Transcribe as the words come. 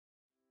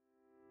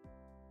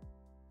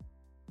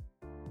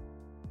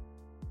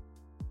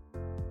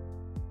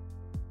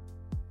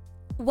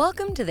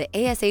Welcome to the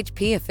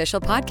ASHP Official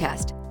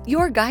Podcast,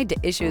 your guide to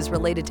issues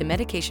related to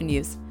medication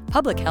use,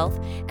 public health,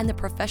 and the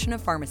profession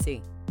of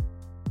pharmacy.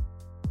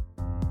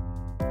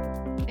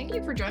 Thank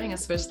you for joining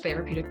us for this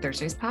Therapeutic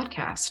Thursdays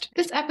podcast.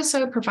 This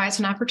episode provides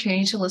an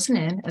opportunity to listen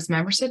in as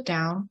members sit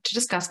down to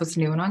discuss what's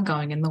new and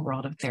ongoing in the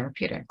world of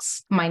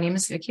therapeutics. My name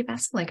is Vicky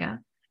Basiliga,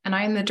 and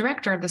I am the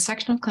director of the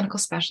Section of Clinical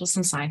Specialists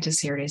and Scientists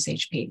here at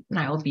ASHP, and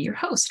I will be your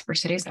host for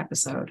today's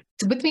episode.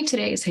 So with me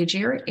today is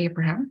Hajira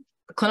Abraham,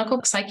 a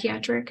clinical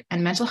psychiatric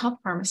and mental health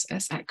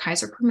pharmacist at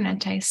Kaiser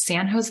Permanente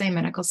San Jose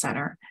Medical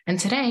Center. And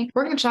today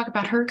we're going to talk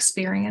about her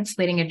experience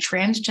leading a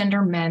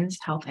transgender men's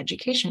health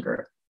education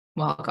group.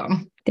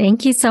 Welcome.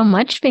 Thank you so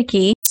much,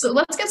 Vicky. So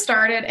let's get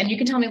started, and you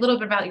can tell me a little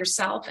bit about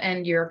yourself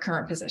and your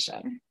current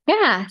position.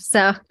 Yeah,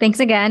 so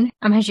thanks again.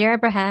 I'm Hajira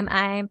Abraham.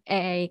 I'm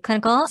a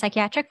clinical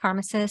psychiatric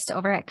pharmacist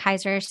over at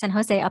Kaiser San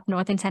Jose up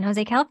north in San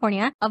Jose,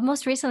 California.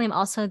 Most recently, I'm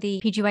also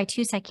the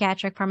PGY2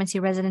 Psychiatric Pharmacy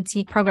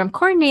Residency Program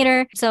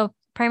Coordinator. So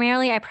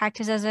primarily, I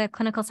practice as a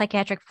clinical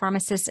psychiatric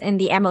pharmacist in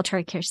the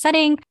ambulatory care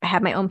setting. I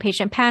have my own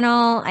patient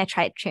panel. I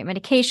try to treat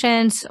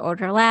medications,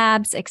 order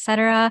labs,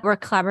 etc.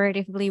 Work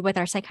collaboratively with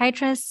our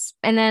psychiatrists.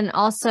 And then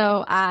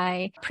also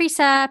I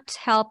precept,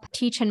 help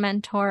teach and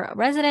mentor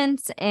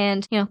residents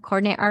and,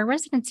 coordinate our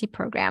residency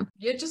program.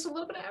 Yeah, just a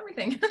little bit of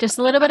everything. Just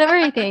a little bit of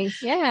everything.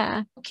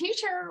 Yeah. Can you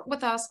share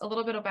with us a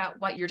little bit about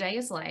what your day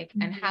is like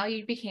and how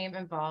you became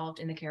involved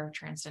in the care of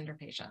transgender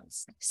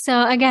patients?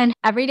 So again,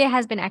 every day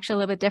has been actually a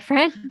little bit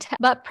different.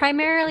 But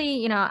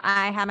primarily,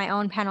 I have my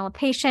own panel of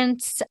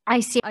patients.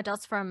 I see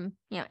adults from,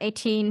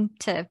 18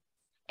 to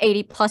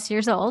 80 plus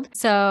years old.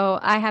 So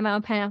I have my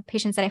own panel of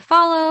patients that I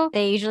follow.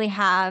 They usually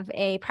have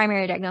a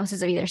primary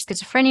diagnosis of either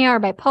schizophrenia or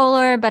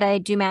bipolar, but I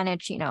do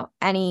manage,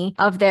 any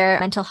of their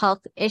mental health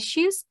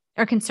issues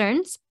or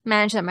concerns,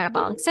 manage their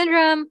metabolic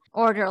syndrome,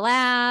 order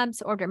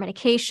labs, order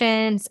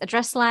medications,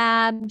 address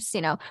labs,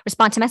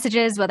 respond to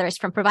messages, whether it's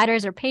from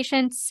providers or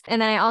patients. And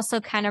then I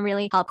also kind of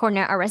really help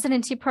coordinate our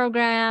residency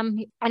program.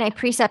 And I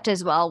precept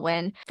as well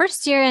when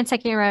first year and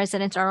second year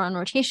residents are on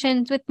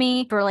rotations with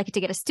me for to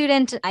get a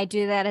student. I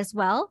do that as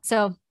well.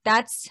 So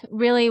that's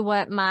really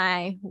what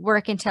my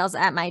work entails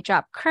at my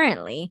job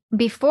currently.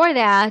 Before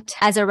that,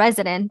 as a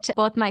resident,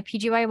 both my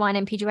PGY1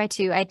 and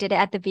PGY2, I did it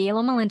at the VA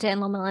Loma Linda in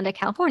Loma Linda,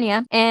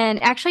 California.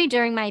 And actually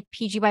during my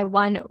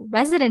PGY1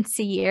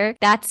 residency year,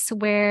 that's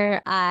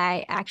where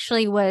I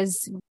actually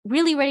was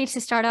really ready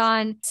to start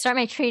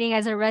my training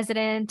as a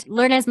resident,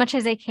 learn as much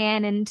as I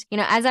can. And,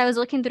 as I was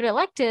looking through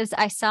electives,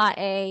 I saw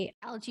a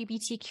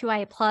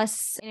LGBTQIA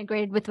plus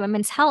integrated with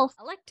women's health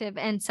elective.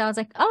 And so I was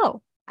like,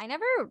 oh, I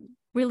never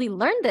really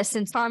learned this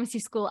in pharmacy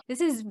school.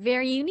 This is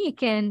very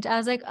unique. And I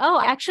was like,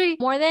 oh, actually,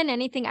 more than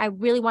anything, I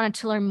really wanted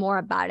to learn more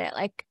about it.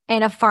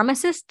 And a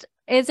pharmacist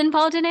is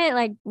involved in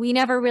it. We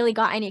never really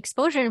got any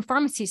exposure in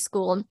pharmacy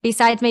school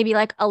besides maybe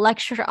a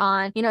lecture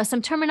on,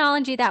 some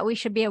terminology that we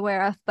should be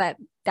aware of, but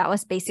that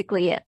was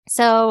basically it.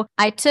 So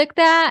I took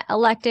that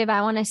elective,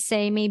 I want to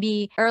say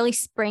maybe early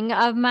spring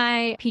of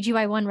my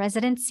PGY1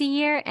 residency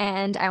year.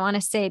 And I want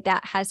to say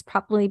that has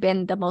probably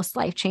been the most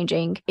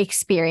life-changing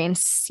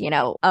experience,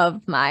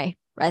 of my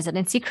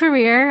residency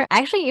career,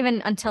 actually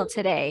even until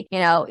today,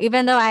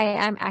 even though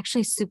I'm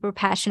actually super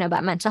passionate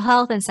about mental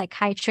health and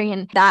psychiatry,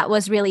 and that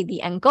was really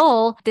the end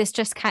goal, this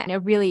just kind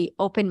of really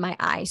opened my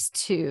eyes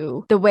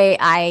to the way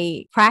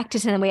I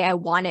practice and the way I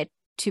wanted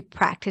to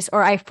practice,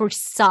 or I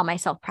foresaw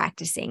myself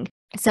practicing.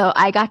 So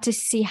I got to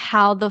see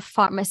how the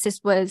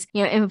pharmacist was,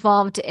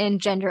 involved in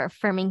gender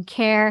affirming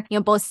care,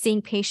 both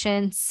seeing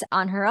patients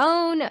on her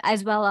own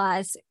as well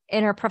as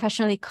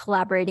interprofessionally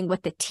collaborating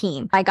with the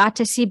team. I got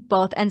to see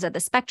both ends of the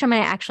spectrum,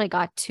 and I actually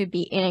got to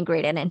be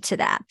integrated into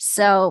that.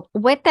 So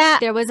with that,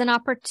 there was an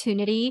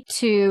opportunity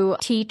to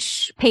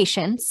teach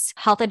patients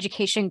health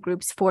education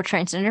groups for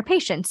transgender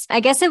patients. I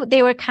guess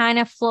they were kind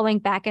of flowing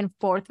back and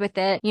forth with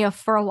it,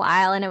 for a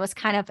while, and it was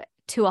kind of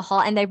to a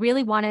halt, and they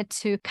really wanted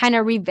to kind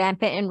of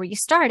revamp it and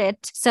restart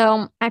it.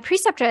 So my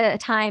preceptor at the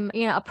time,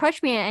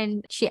 approached me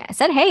and she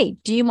said, hey,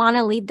 do you want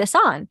to lead this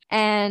on?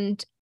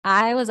 And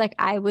I was like,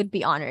 I would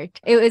be honored.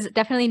 It was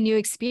definitely a new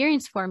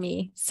experience for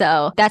me.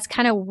 So that's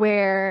kind of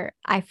where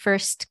I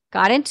first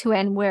got into it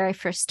and where I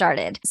first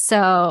started.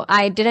 So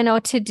I didn't know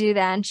what to do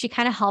then. She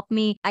kind of helped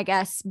me, I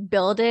guess,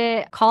 build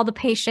it, call the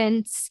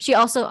patients. She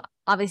also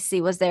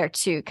obviously was there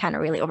to kind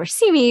of really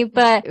oversee me,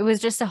 but it was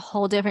just a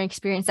whole different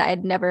experience that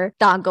I'd never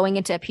thought going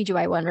into a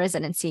PGY1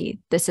 residency.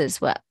 This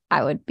is what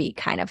I would be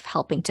kind of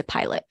helping to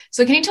pilot.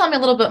 So can you tell me a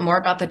little bit more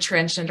about the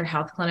transgender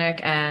health clinic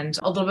and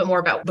a little bit more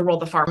about the role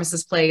the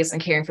pharmacist plays in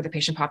caring for the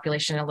patient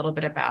population, and a little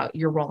bit about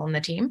your role on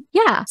the team?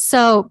 Yeah.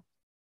 So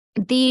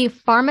The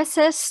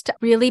pharmacist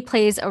really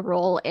plays a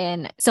role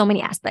in so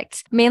many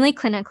aspects, mainly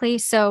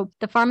clinically. So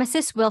the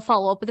pharmacist will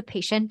follow up with the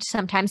patient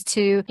sometimes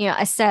to,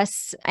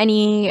 assess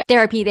any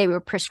therapy they were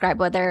prescribed,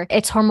 whether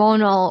it's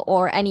hormonal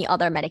or any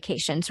other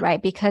medications,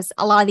 right? Because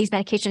a lot of these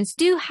medications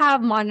do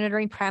have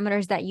monitoring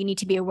parameters that you need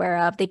to be aware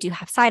of. They do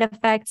have side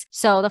effects.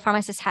 So the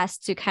pharmacist has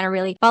to kind of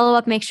really follow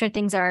up, make sure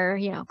things are,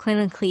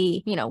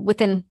 clinically,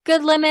 within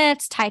good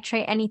limits,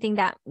 titrate anything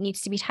that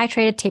needs to be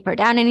titrated, taper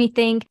down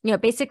anything,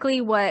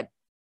 basically what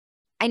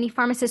any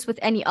pharmacist with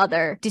any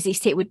other disease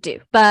state would do.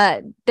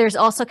 But there's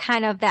also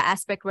kind of that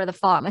aspect where the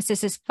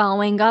pharmacist is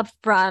following up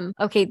from,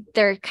 okay,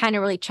 they're kind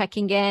of really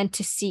checking in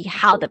to see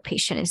how the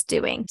patient is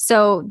doing.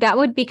 So that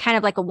would be kind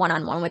of like a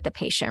one-on-one with the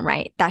patient,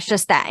 right? That's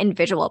just that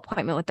individual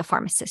appointment with the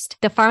pharmacist.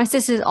 The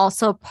pharmacist is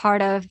also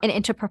part of an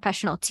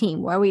interprofessional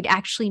team where we'd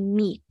actually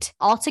meet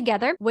all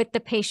together with the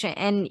patient,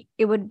 and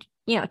it would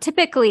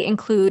typically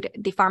include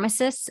the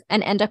pharmacist,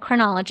 an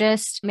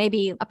endocrinologist,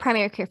 maybe a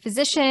primary care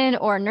physician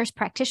or a nurse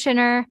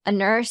practitioner, a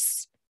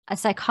nurse, a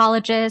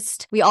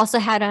psychologist. We also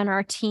had on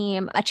our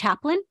team a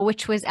chaplain,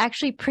 which was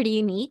actually pretty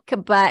unique,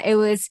 but it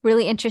was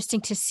really interesting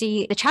to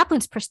see the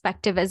chaplain's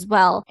perspective as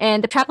well.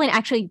 And the chaplain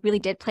actually really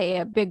did play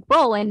a big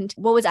role. And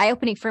what was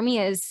eye-opening for me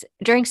is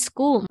during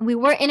school, we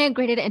were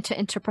integrated into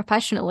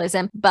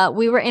interprofessionalism, but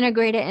we were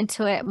integrated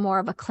into it more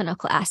of a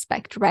clinical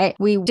aspect, right?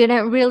 We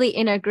didn't really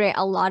integrate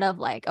a lot of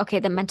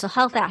the mental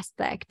health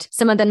aspect,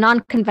 some of the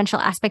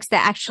non-conventional aspects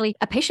that actually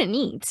a patient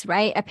needs,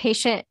 right? A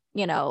patient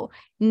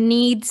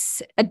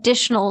needs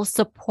additional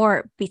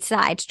support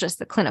besides just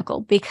the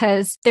clinical,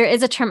 because there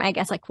is a term, I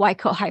guess, like white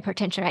coat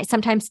hypertension, right?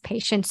 Sometimes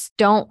patients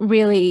don't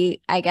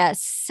really,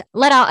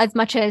 let out as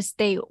much as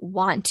they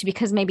want to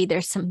because maybe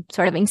there's some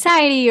sort of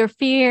anxiety or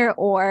fear,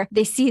 or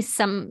they see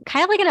some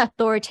kind of like an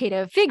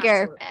authoritative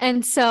figure. Absolutely.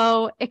 And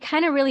so it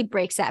kind of really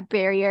breaks that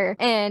barrier.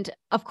 And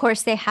of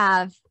course, they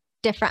have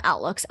different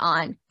outlooks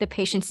on the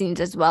patient's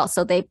needs as well.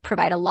 So they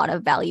provide a lot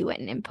of value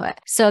and input.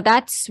 So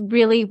that's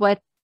really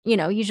what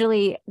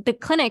usually the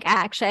clinic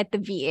actually at the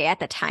VA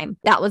at the time,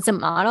 that was a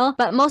model,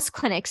 but most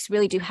clinics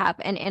really do have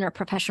an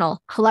interprofessional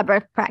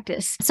collaborative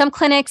practice. Some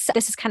clinics,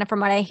 this is kind of from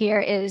what I hear,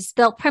 is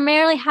they'll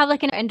primarily have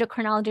like an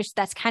endocrinologist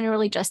that's kind of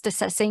really just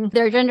assessing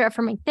their gender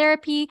affirming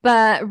therapy.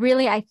 But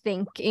really, I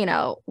think,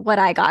 what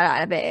I got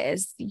out of it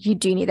is you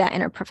do need that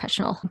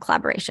interprofessional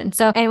collaboration.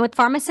 So, and with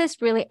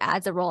pharmacists really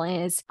adds a role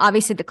is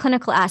obviously the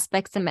clinical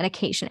aspects, the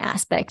medication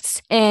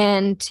aspects.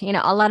 And,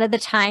 a lot of the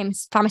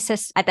times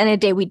pharmacists at the end of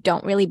the day, we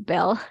don't really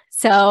bill.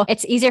 So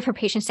it's easier for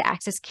patients to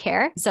access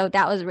care. So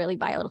that was really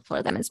vital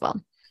for them as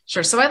well.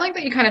 Sure. So I like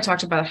that you kind of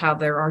talked about how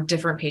there are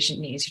different patient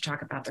needs. You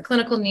talk about the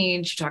clinical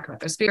needs, you talk about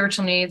their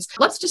spiritual needs.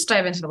 Let's just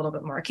dive into it a little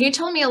bit more. Can you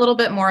tell me a little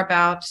bit more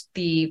about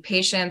the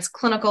patient's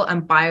clinical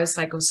and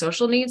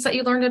biopsychosocial needs that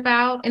you learned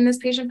about in this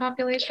patient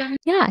population?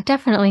 Yeah,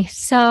 definitely.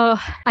 So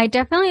I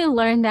definitely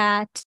learned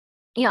that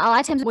a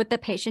lot of times with the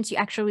patients, you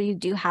actually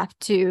do have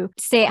to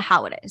say it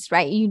how it is,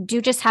 right? You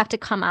do just have to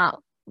come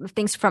out with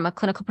things from a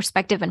clinical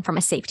perspective and from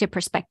a safety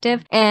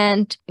perspective.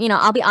 And,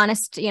 I'll be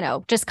honest,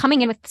 just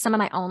coming in with some of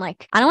my own, I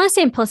don't want to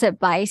say implicit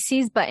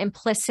biases, but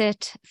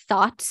implicit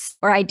thoughts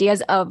or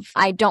ideas of,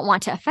 I don't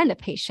want to offend a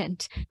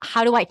patient.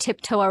 How do I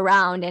tiptoe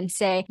around and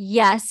say,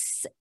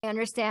 yes, I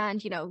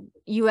understand,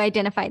 you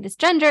identify this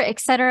gender,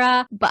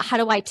 etc. But how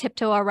do I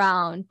tiptoe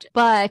around?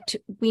 But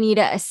we need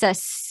to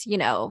assess,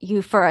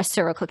 you for a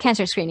cervical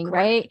cancer screening,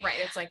 right? Right.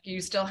 It's like you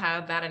still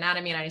have that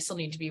anatomy and I still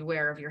need to be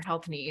aware of your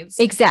health needs.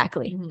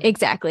 Exactly. Mm-hmm.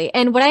 Exactly.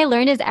 And what I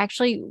learned is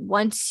actually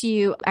once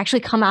you actually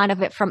come out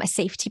of it from a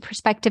safety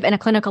perspective and a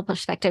clinical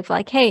perspective,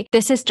 hey,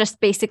 this is just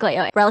basically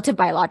a relative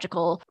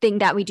biological thing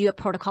that we do, a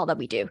protocol that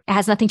we do. It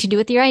has nothing to do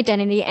with your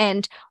identity.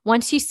 And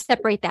once you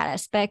separate that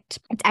aspect,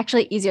 it's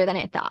actually easier than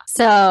I thought.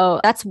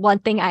 So that's one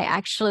thing I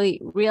actually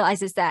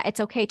realize is that it's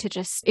okay to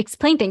just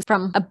explain things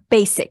from a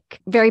basic,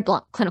 very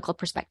blunt clinical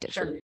perspective.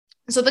 Sure.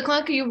 So the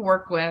clinic you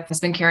work with has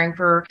been caring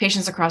for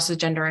patients across the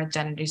gender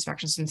identity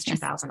spectrum since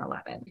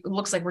 2011. It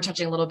looks like we're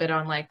touching a little bit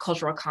on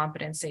cultural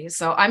competency.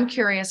 So I'm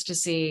curious to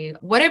see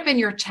what have been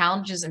your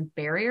challenges and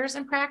barriers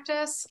in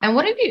practice, and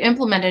what have you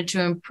implemented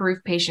to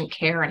improve patient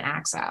care and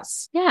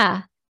access?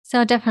 Yeah,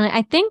 so definitely.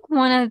 I think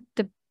one of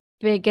the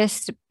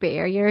biggest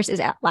barriers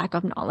is lack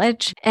of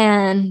knowledge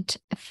and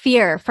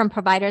fear from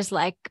providers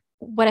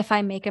what if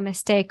I make a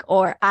mistake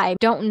or I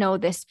don't know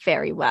this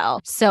very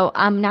well? So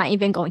I'm not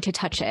even going to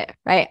touch it,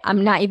 right?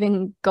 I'm not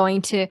even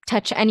going to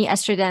touch any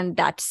estrogen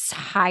that's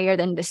higher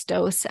than this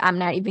dose. I'm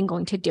not even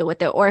going to deal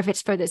with it. Or if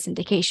it's for this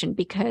indication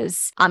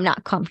because I'm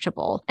not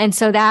comfortable. And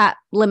so that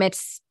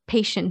limits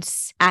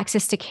patients'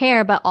 access to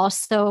care, but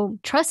also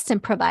trust in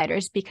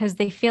providers because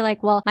they feel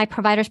my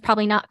provider's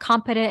probably not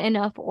competent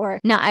enough or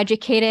not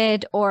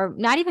educated, or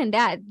not even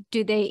that.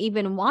 Do they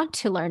even want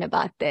to learn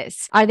about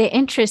this? Are they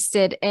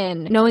interested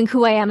in knowing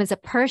who I am as a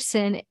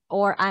person,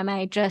 or am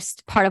I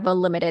just part of a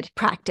limited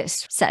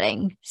practice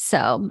setting?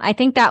 So I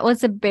think that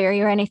was a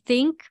barrier. And I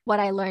think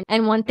what I learned,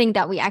 and one thing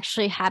that we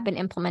actually have been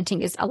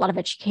implementing is a lot of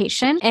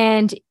education.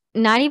 And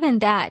not even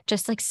that,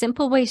 just like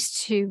simple ways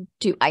to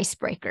do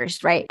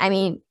icebreakers, right? I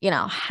mean,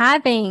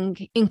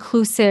 having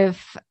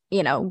inclusive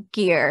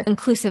gear,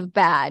 inclusive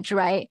badge,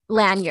 right?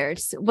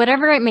 Lanyards,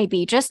 whatever it may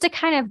be, just to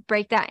kind of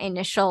break that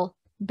initial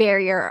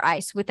barrier or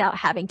ice without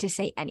having to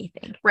say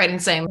anything. Right.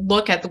 And saying,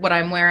 look at what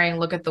I'm wearing,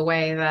 look at the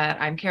way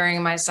that I'm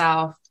carrying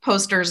myself.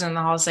 Posters in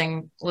the hall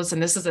saying,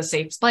 listen, this is a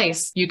safe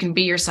place. You can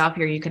be yourself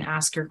here. You can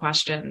ask your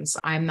questions.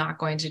 I'm not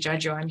going to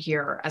judge you. I'm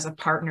here as a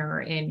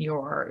partner in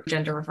your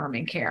gender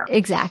affirming care.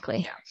 Exactly.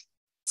 Yeah.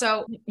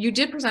 So you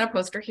did present a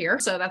poster here.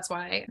 So that's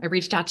why I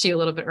reached out to you a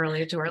little bit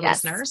earlier to our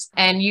listeners.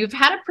 And you've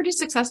had a pretty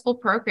successful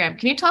program.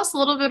 Can you tell us a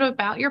little bit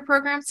about your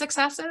program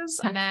successes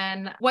and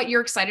then what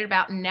you're excited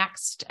about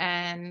next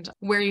and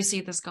where you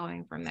see this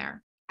going from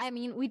there? I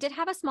mean, we did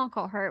have a small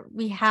cohort.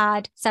 We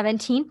had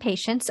 17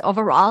 patients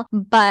overall,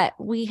 but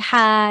we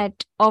had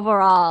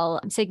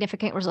overall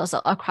significant results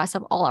across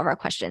all of our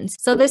questions.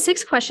 So the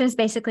 6 questions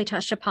basically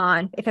touched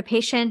upon if a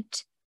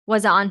patient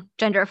was on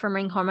gender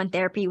affirming hormone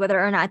therapy, whether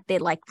or not they'd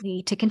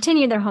likely to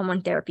continue their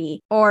hormone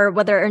therapy, or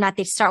whether or not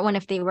they'd start one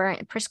if they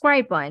weren't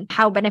prescribed one,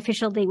 how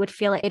beneficial they would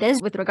feel it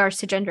is with regards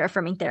to gender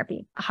affirming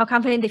therapy, how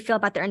confident they feel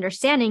about their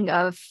understanding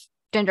of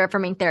gender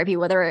affirming therapy,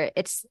 whether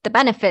it's the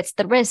benefits,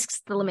 the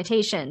risks, the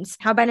limitations,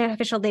 how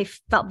beneficial they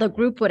felt the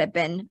group would have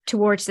been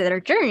towards their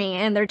journey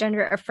and their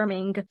gender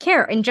affirming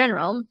care in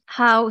general,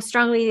 how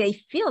strongly they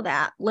feel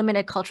that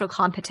limited cultural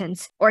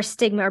competence or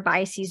stigma or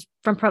biases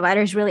from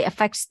providers really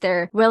affects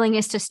their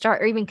willingness to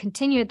start or even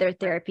continue their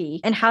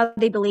therapy, and how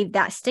they believe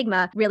that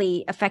stigma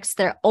really affects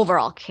their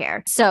overall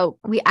care. So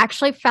we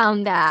actually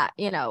found that,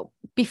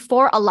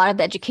 before a lot of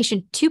the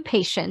education to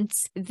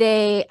patients,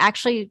 they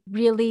actually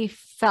really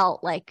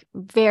felt like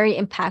very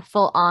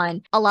impactful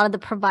on a lot of the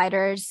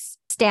providers'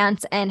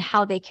 stance and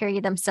how they carry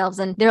themselves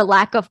and their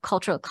lack of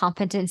cultural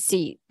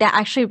competency that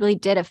actually really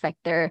did affect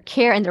their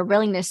care and their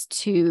willingness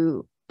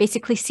to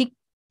basically seek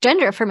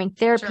gender affirming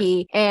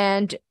therapy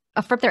and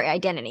affirm their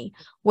identity,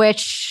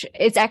 which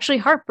is actually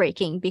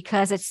heartbreaking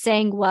because it's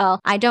saying, well,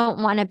 I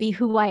don't want to be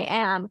who I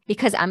am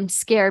because I'm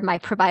scared my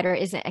provider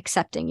isn't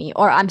accepting me,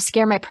 or I'm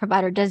scared my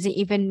provider doesn't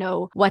even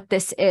know what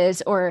this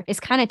is, or is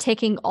kind of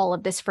taking all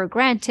of this for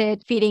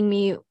granted, feeding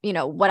me,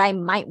 what I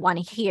might want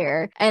to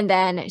hear, and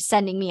then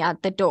sending me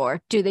out the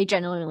door. Do they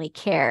genuinely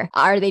care?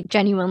 Are they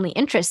genuinely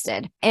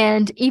interested?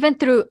 And even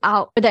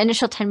throughout the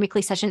initial 10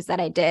 weekly sessions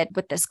that I did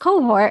with this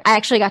cohort, I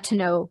actually got to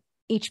know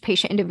each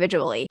patient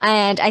individually.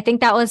 And I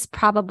think that was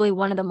probably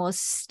one of the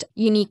most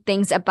unique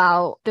things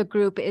about the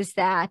group is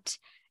that,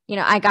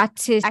 I got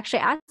to actually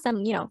ask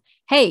them,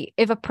 hey,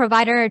 if a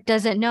provider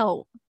doesn't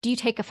know, do you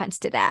take offense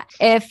to that?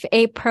 If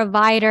a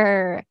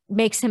provider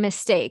makes a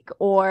mistake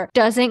or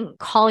doesn't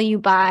call you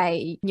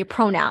by your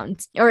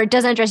pronouns or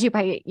doesn't address you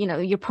by,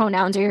 your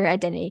pronouns or your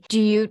identity, do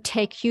you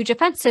take huge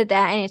offense to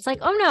that? And it's like,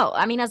 oh no,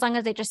 I mean, as long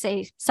as they just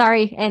say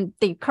sorry and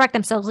they correct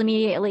themselves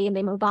immediately and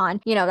they move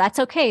on, that's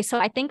okay. So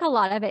I think a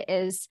lot of it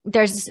is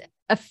there's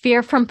a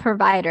fear from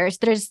providers.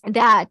 There's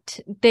that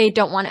they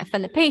don't want to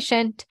offend the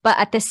patient, but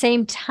at the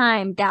same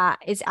time, that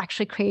is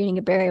actually creating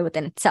a barrier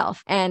within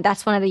itself. And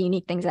that's one of the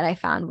unique things that I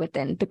found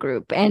within the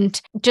group.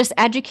 And just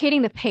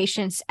educating the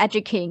patients,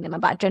 educating them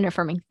about gender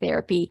affirming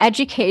therapy,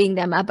 educating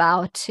them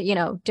about,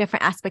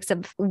 different aspects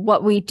of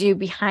what we do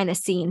behind the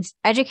scenes,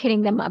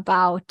 educating them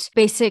about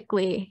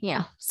basically,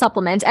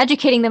 supplements,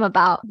 educating them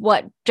about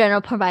what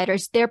general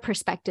providers, their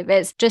perspective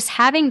is. Just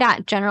having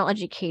that general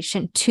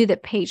education to the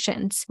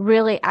patients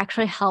really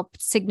actually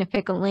helped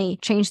significantly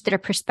change their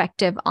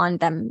perspective on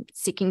them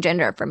seeking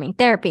gender affirming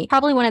therapy.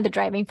 Probably one of the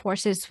driving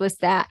forces was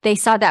that they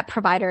saw that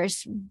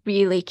providers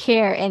really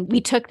care, and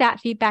we took that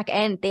feedback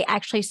and they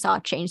actually saw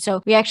change.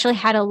 So we actually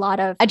had a lot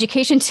of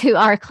education to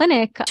our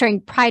clinic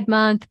during Pride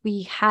Month.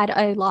 We had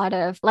a lot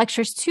of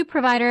lectures to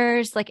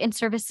providers like in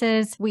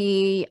services.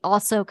 We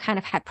also kind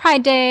of had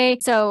Pride Day.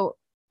 So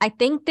I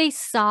think they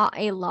saw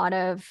a lot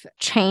of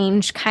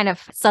change kind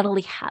of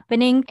subtly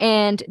happening.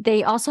 And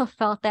they also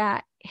felt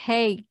that,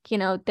 hey,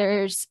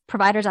 there's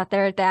providers out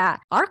there that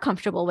are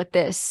comfortable with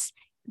this.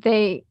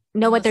 They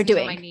know what they're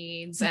doing. My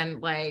needs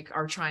and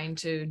are trying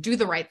to do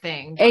the right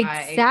thing.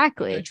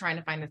 Exactly. By, trying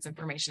to find this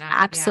information out.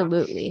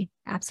 Absolutely. Yeah.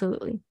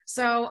 Absolutely.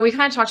 So we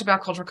kind of talked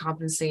about cultural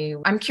competency.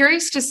 I'm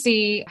curious to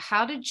see,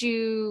 how did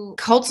you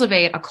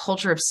cultivate a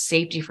culture of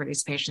safety for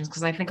these patients?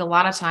 Because I think a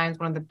lot of times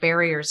one of the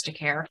barriers to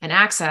care and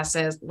access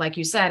is, like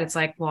you said, it's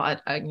like, well,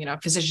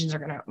 physicians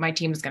my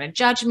team is going to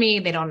judge me.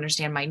 They don't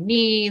understand my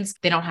needs.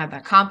 They don't have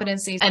that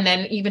competency. And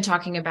then even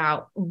talking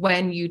about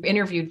when you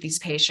interviewed these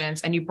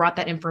patients and you brought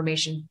that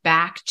information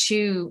back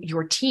to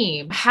your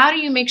team, how do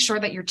you make sure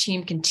that your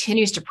team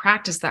continues to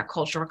practice that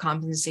cultural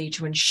competency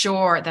to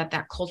ensure that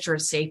that culture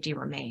of safety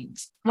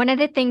remains? One of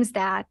the things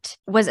that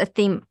was a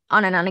theme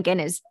on and on again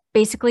is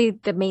basically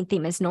the main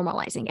theme is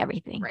normalizing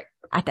everything. Right.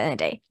 At the end of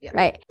the day,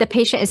 right? The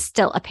patient is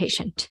still a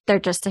patient. They're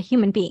just a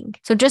human being.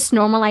 So just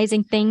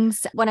normalizing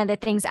things. One of the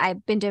things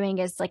I've been doing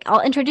is I'll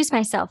introduce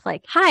myself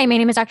hi, my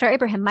name is Dr.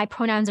 Abraham. My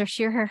pronouns are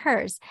she, her,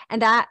 hers.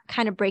 And that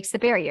kind of breaks the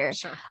barrier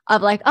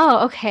of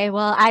oh, okay,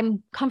 well,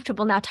 I'm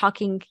comfortable now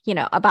talking,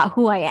 about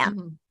who I am.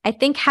 Mm-hmm. I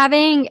think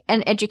having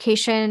an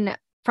education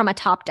from a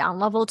top-down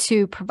level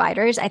to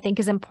providers, I think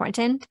is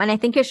important. And I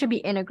think it should be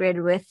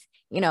integrated with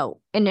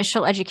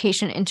initial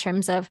education in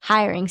terms of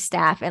hiring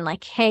staff and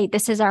like, hey,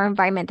 this is our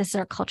environment, this is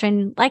our culture.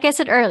 And like I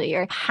said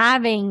earlier,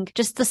 having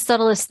just the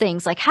subtlest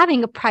things like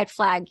having a pride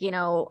flag,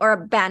 or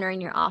a banner in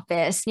your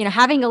office,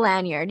 having a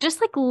lanyard, just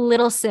like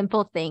little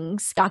simple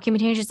things.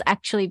 Documentation is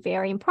actually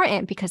very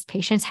important because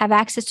patients have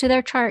access to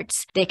their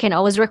charts. They can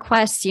always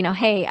request,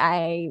 hey,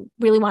 I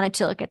really wanted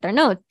to look at their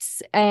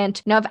notes.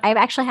 And I've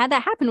actually had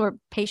that happen where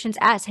patients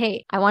ask,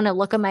 hey, I want to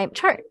look at my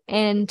chart.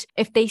 And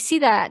if they see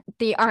that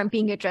they aren't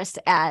being addressed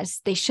as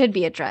they should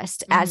be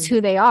addressed as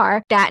who they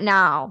are, that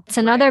now it's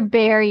another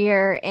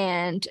barrier.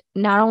 And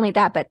not only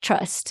that, but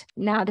trust.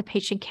 Now the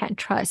patient can't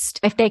trust.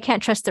 If they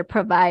can't trust their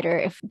provider,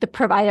 if the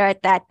provider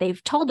at that,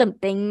 they've told them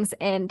things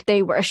and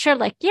they were assured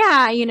like,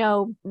 yeah,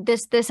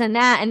 this and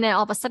that. And then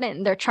all of a sudden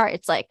in their chart,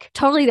 it's like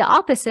totally the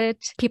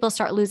opposite. People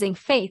start losing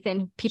faith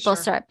and people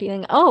start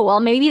feeling, oh, well,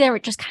 maybe they were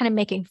just kind of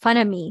making fun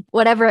of me,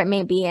 whatever it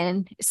may be.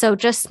 And so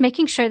just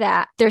making sure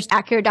that there's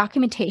accurate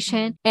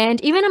documentation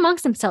and even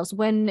amongst themselves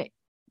when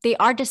they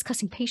are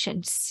discussing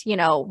patients,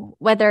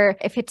 whether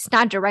if it's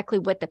not directly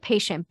with the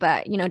patient,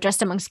 but,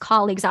 just amongst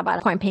colleagues about a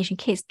important patient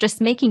case,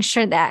 just making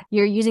sure that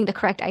you're using the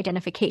correct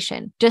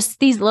identification, just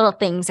these little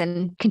things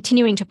and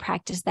continuing to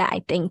practice that,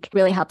 I think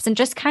really helps. And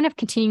just kind of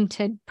continuing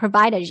to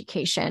provide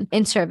education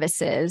in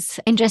services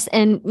and just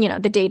in,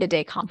 the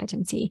day-to-day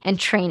competency and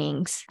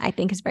trainings, I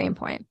think is very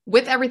important.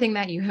 With everything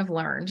that you have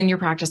learned in your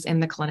practice in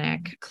the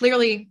clinic,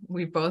 clearly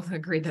we both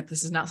agreed that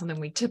this is not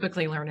something we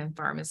typically learn in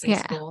pharmacy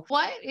school.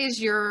 What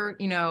is your,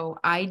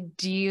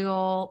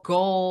 ideal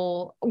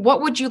goal?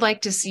 What would you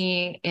like to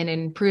see in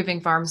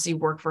improving pharmacy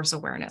workforce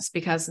awareness?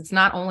 Because it's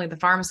not only the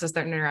pharmacists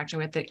that are interacting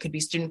with it, could be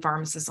student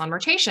pharmacists on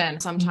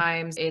rotation.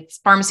 Sometimes it's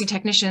pharmacy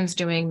technicians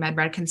doing med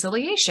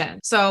reconciliation.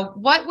 So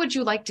what would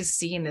you like to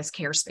see in this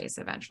care space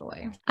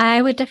eventually?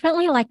 I would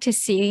definitely like to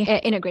see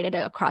it integrated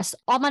across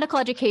all medical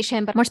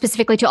education, but more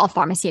specifically to all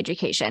pharmacy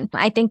education.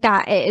 I think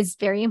that it is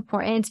very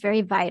important. It's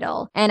very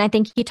vital. And I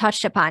think you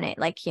touched upon it.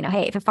 Like,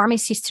 hey, if a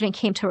pharmacy student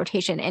came to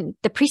rotation and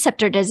the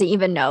preceptor doesn't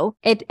even know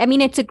it,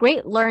 it's a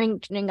great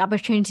learning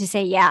opportunity to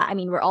say, yeah,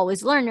 we're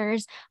always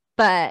learners,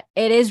 but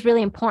it is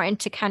really important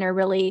to kind of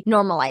really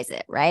normalize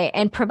it, right?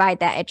 And provide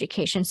that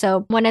education.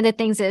 So one of the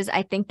things is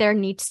I think there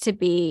needs to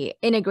be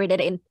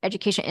integrated in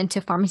education into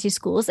pharmacy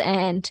schools.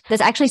 And there's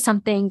actually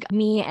something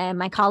me and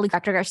my colleague,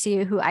 Dr.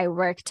 Garcia, who I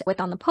worked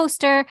with on the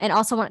poster, and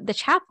also the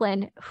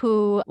chaplain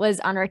who was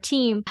on our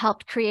team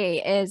helped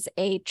create is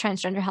a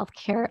transgender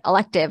healthcare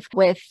elective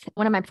with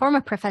one of my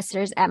former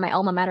professors at my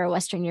alma mater,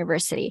 Western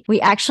University. We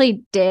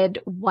actually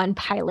did one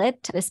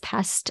pilot this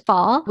past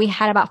fall. We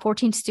had about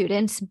 14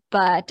 students,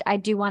 but I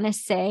do want to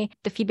say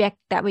the feedback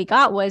that we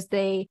got was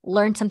they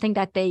learned something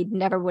that they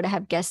never would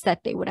have guessed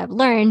that they would have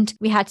learned.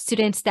 We had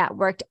students that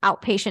worked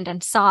outpatient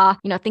and saw,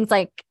 things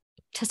like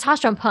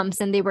testosterone pumps,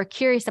 and they were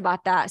curious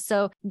about that.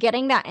 So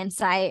getting that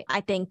insight,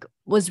 I think,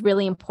 was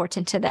really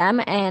important to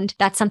them. And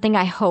that's something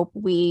I hope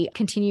we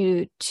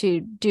continue to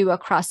do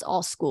across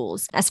all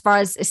schools. As far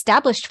as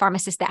established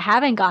pharmacists that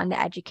haven't gotten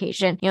the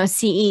education,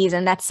 CEs,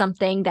 and that's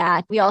something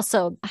that we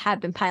also have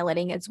been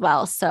piloting as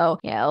well. So,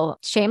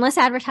 shameless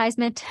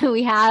advertisement,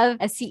 we have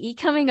a CE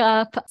coming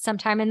up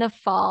sometime in the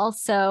fall.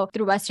 So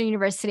through Western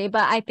University,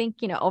 but I think,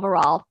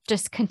 overall,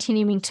 just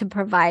continuing to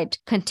provide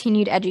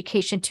continued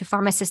education to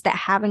pharmacists that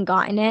haven't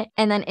gotten it,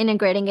 and then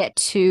integrating it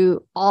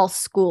to all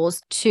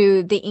schools,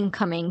 to the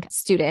incoming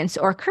students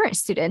or current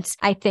students,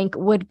 I think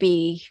would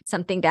be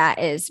something that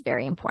is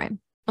very important.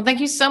 Well,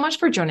 thank you so much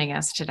for joining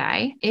us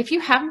today. If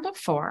you haven't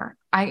before,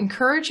 I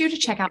encourage you to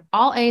check out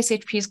all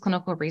ASHP's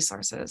clinical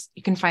resources.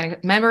 You can find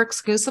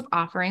member-exclusive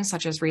offerings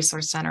such as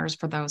resource centers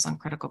for those on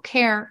critical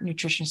care,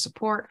 nutrition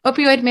support,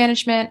 opioid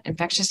management,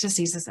 infectious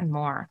diseases, and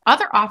more.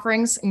 Other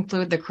offerings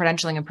include the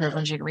Credentialing and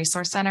Privileging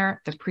Resource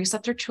Center, the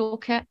Preceptor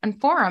Toolkit,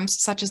 and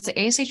forums such as the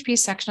ASHP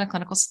Section of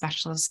Clinical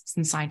Specialists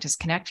and Scientists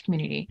Connect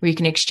community, where you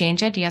can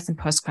exchange ideas and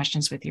post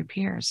questions with your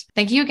peers.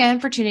 Thank you again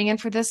for tuning in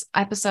for this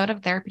episode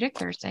of Therapeutic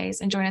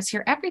Thursdays, and join us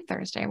here every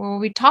Thursday where we'll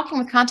be talking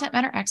with content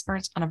matter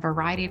experts on a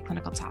variety of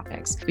clinical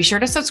topics. Be sure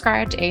to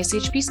subscribe to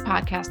ASHP's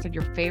podcast with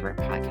your favorite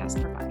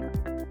podcast provider.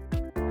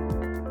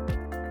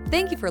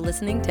 Thank you for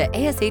listening to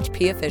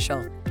ASHP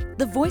Official,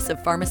 the voice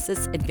of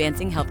pharmacists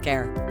advancing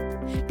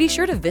healthcare. Be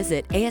sure to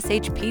visit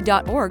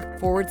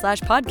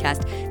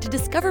ashp.org/podcast to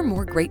discover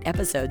more great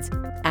episodes,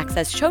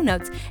 access show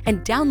notes,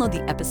 and download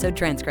the episode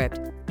transcript.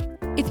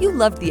 If you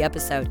loved the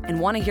episode and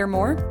want to hear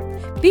more,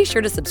 be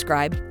sure to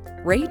subscribe,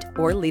 rate,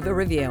 or leave a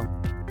review.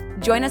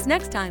 Join us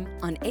next time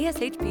on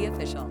ASHP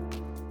Official.